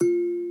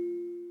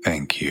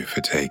Thank you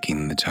for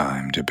taking the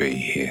time to be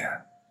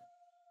here.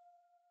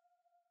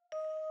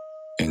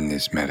 In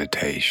this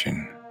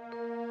meditation,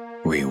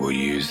 we will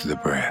use the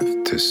breath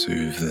to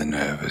soothe the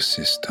nervous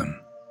system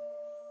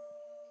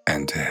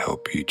and to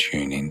help you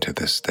tune into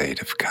the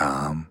state of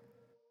calm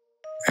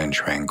and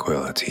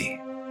tranquility.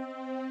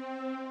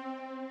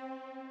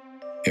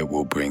 It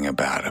will bring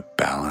about a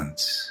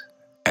balance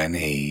and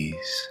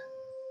ease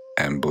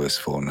and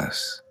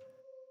blissfulness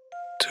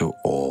to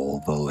all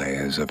the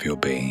layers of your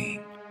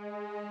being.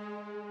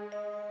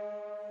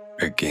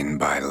 Begin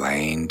by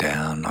laying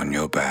down on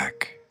your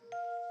back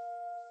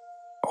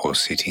or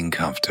sitting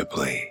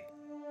comfortably.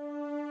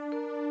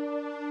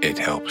 It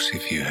helps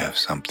if you have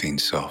something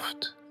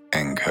soft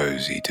and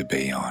cozy to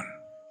be on.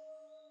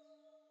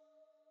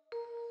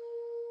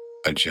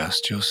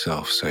 Adjust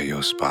yourself so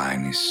your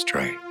spine is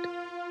straight.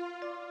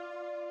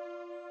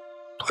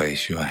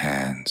 Place your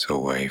hands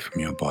away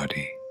from your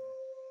body,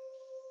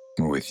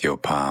 with your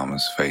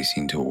palms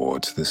facing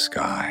towards the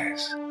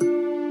skies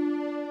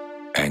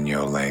and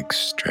your legs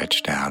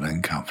stretched out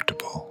and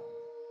comfortable.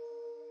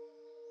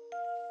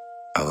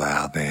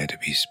 Allow there to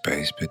be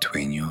space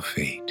between your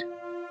feet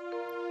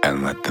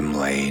and let them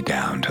lay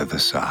down to the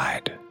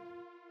side.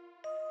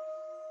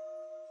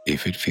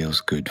 If it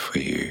feels good for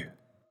you,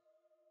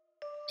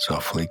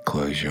 softly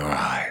close your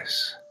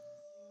eyes.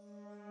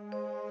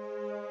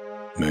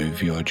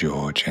 Move your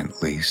jaw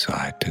gently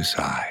side to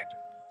side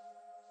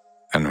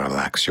and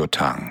relax your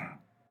tongue.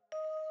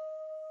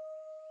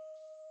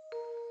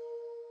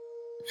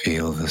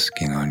 Feel the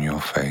skin on your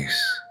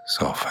face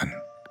soften.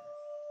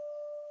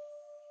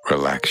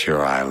 Relax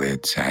your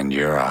eyelids and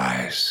your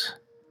eyes.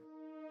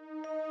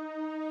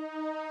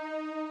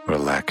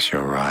 Relax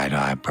your right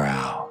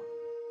eyebrow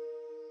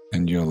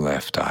and your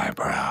left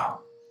eyebrow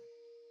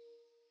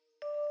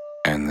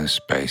and the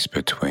space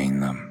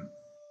between them.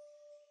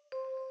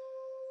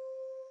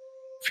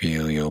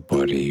 Feel your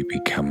body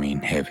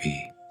becoming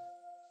heavy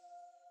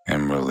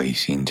and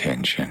releasing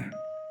tension.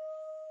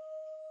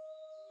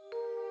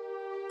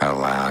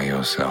 Allow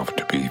yourself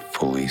to be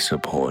fully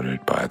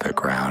supported by the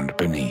ground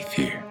beneath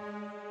you.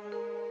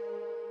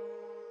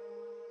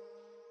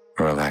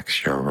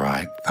 Relax your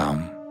right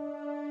thumb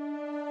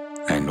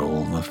and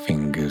all the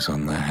fingers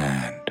on the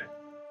hand.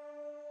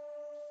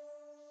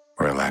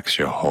 Relax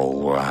your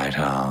whole right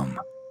arm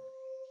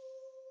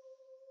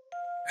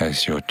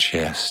as your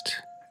chest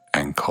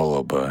and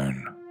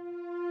collarbone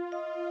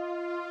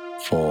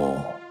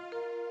fall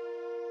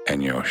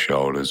and your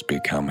shoulders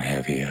become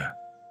heavier,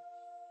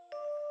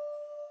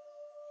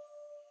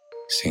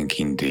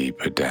 sinking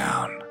deeper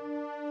down.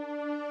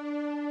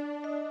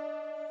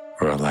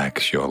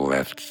 Relax your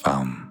left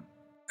thumb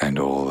and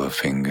all the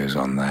fingers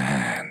on the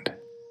hand.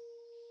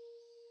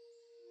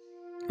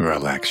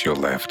 Relax your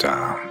left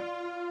arm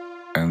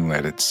and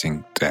let it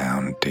sink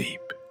down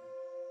deep.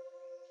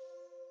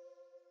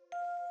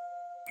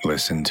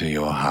 Listen to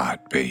your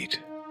heartbeat.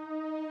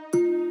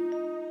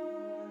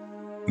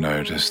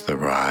 Notice the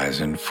rise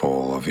and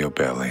fall of your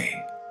belly.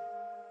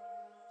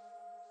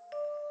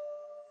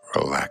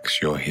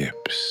 Relax your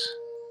hips.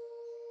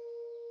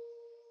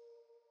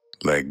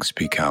 Legs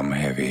become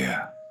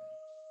heavier.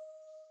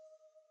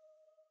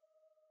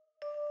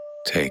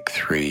 Take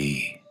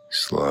 3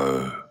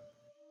 slow,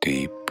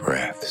 deep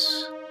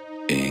breaths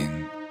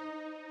in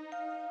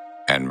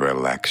and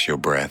relax your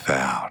breath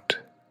out.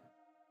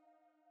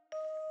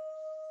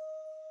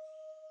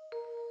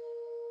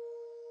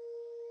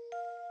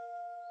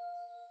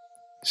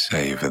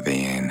 Savor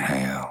the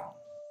inhale.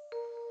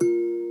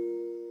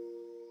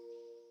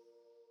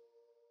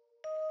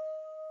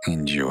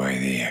 Enjoy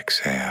the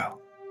exhale.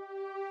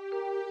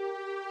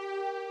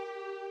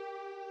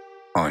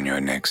 On your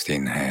next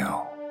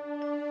inhale,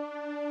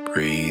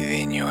 breathe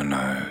in your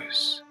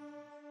nose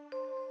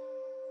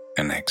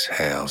and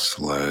exhale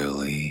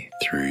slowly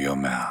through your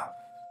mouth.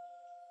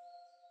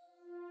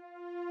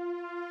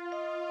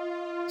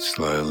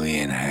 Slowly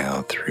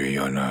inhale through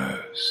your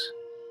nose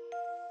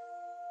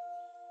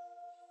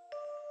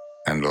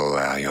and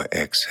allow your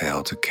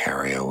exhale to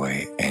carry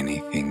away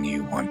anything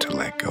you want to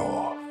let go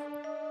of.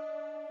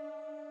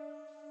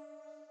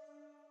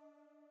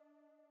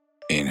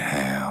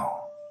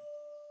 Inhale,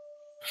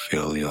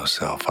 fill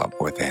yourself up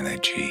with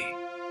energy.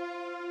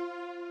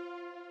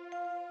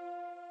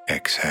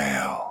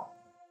 Exhale,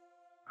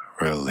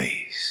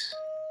 release.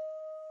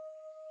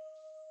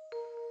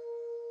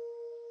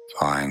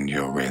 Find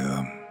your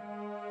rhythm.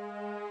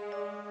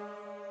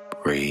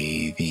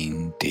 Breathe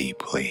in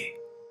deeply.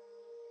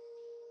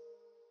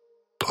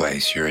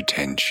 Place your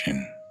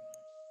attention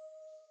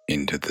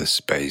into the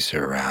space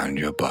around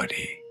your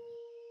body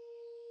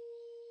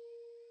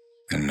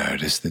and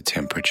notice the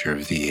temperature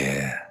of the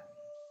air,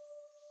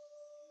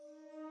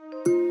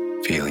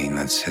 feeling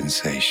the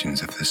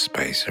sensations of the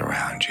space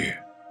around you,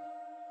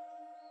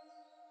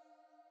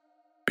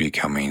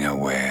 becoming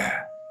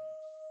aware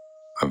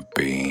of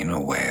being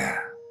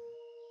aware.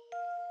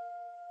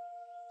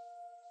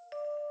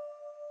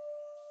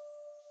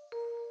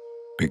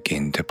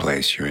 Begin to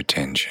place your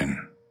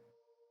attention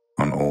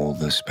on all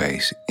the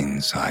space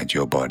inside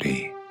your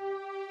body.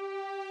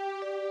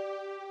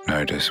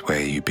 Notice where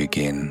you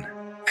begin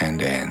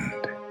and end.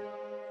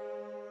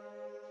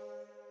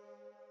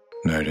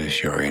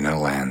 Notice your inner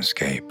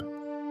landscape.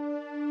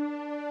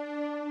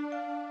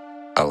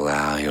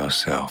 Allow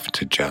yourself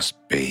to just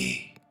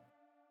be.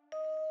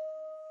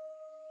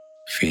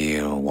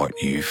 Feel what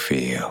you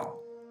feel.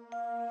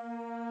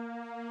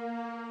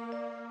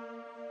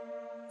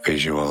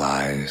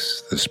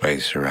 Visualize the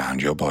space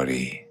around your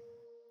body.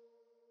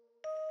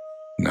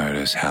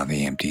 Notice how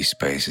the empty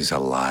space is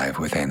alive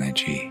with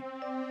energy.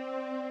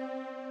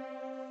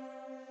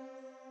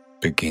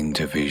 Begin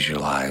to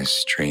visualize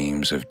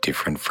streams of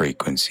different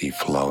frequency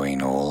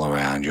flowing all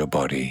around your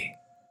body,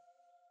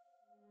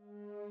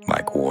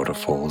 like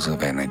waterfalls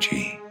of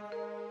energy.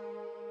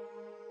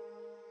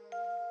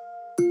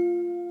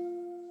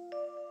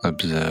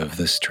 Observe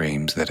the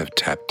streams that have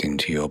tapped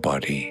into your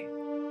body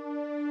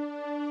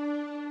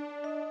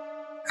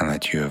and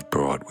that you have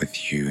brought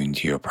with you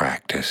into your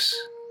practice.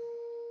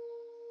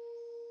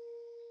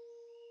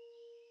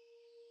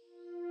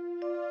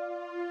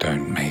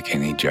 Don't make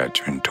any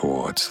judgment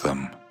towards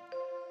them.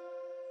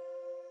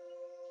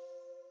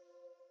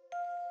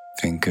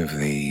 Think of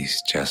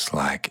these just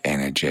like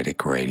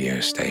energetic radio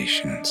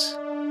stations,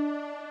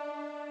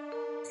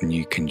 and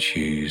you can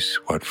choose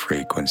what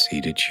frequency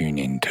to tune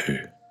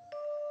into.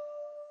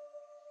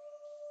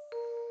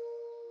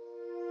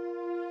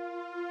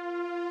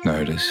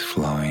 Notice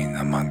flowing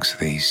amongst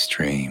these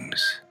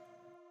streams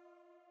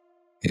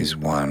is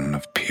one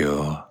of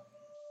pure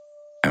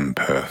and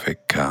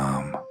perfect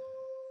calm.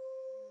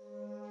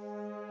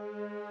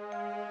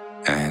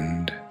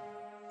 And,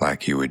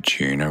 like you would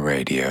tune a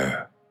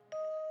radio,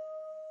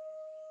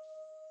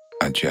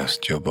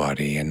 adjust your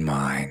body and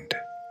mind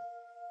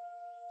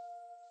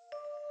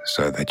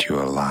so that you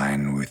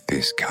align with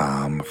this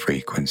calm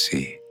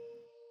frequency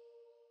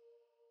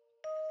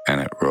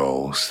and it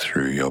rolls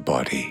through your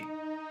body,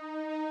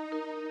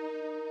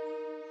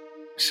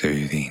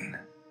 soothing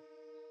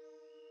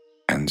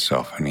and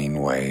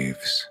softening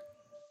waves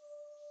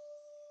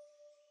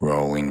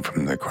rolling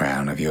from the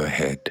crown of your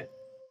head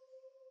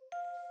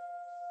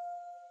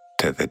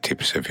to the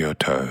tips of your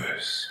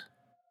toes.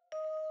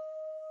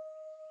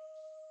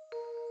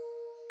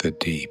 The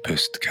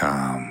deepest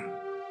calm,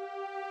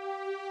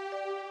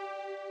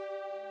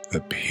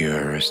 the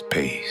purest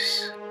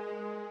peace.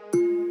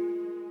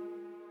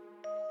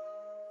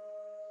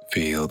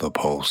 Feel the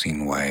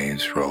pulsing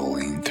waves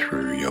rolling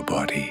through your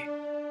body.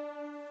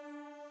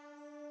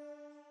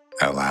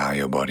 Allow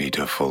your body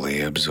to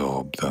fully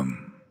absorb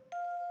them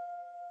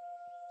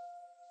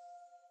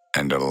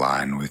and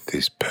align with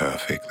this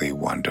perfectly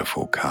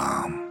wonderful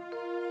calm.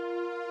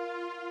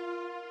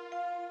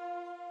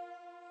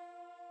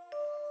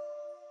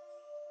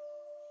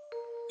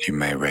 You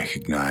may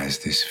recognize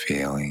this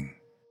feeling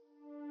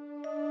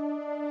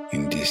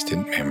in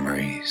distant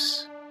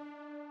memories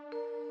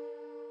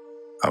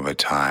of a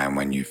time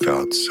when you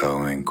felt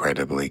so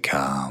incredibly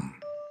calm.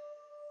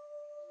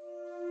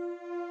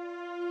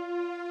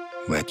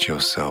 Let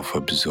yourself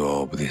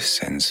absorb this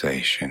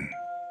sensation.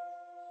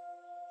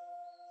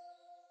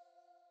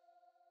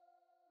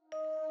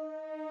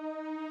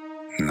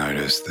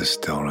 Notice the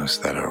stillness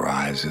that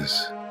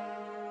arises.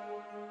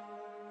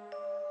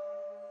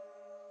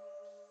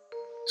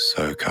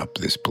 Soak up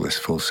this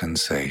blissful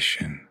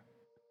sensation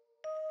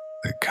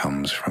that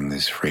comes from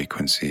this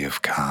frequency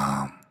of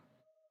calm.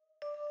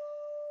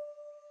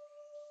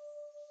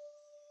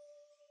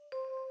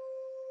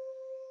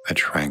 A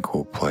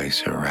tranquil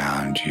place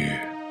around you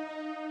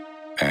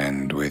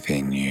and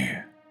within you.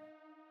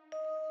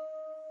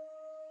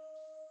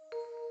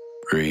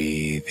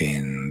 Breathe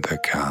in the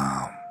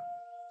calm.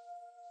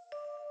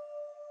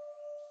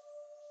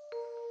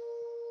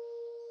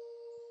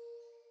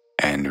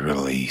 And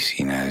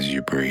releasing as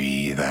you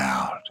breathe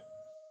out.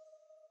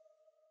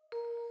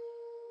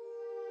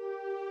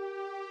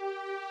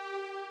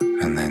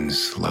 And then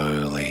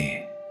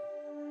slowly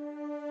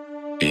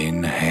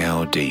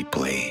inhale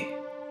deeply.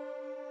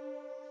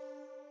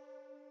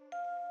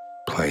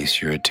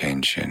 Place your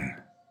attention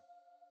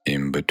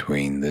in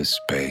between the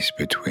space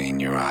between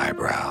your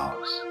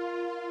eyebrows.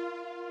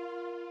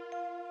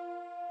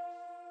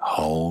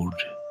 Hold,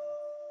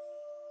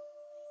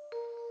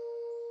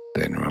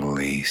 then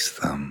release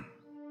them.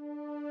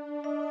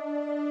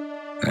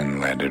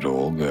 And let it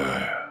all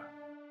go.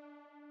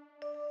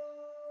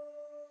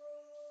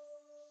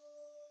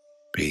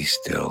 Be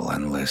still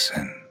and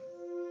listen.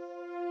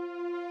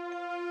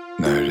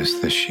 Notice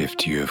the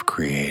shift you have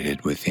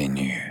created within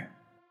you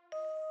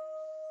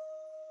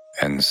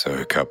and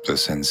soak up the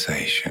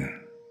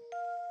sensation.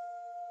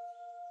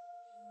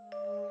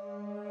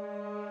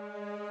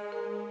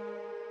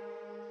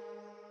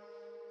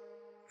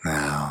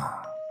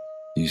 Now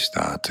you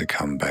start to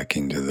come back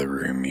into the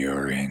room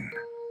you're in,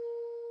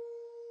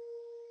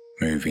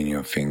 moving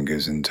your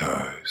fingers and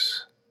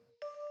toes,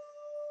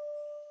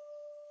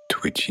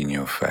 twitching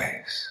your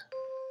face,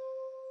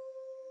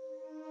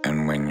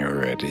 and when you're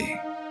ready,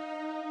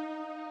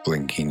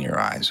 blinking your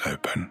eyes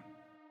open.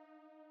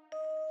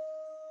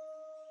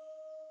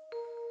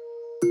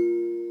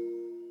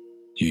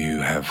 You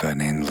have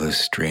an endless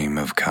stream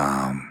of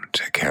calm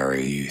to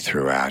carry you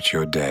throughout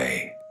your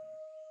day,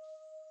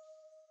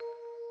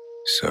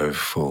 so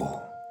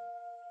full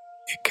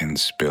it can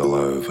spill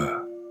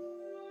over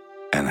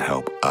and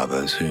help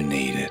others who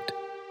need it.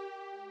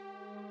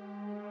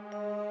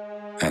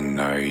 And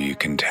know you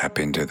can tap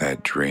into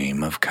that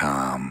dream of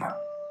calm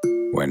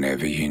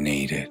whenever you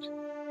need it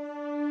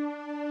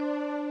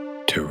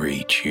to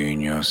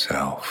retune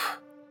yourself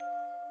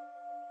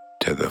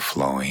to the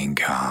flowing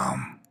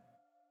calm.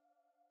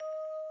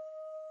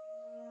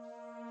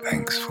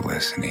 Thanks for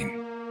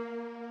listening.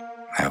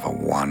 Have a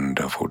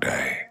wonderful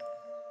day.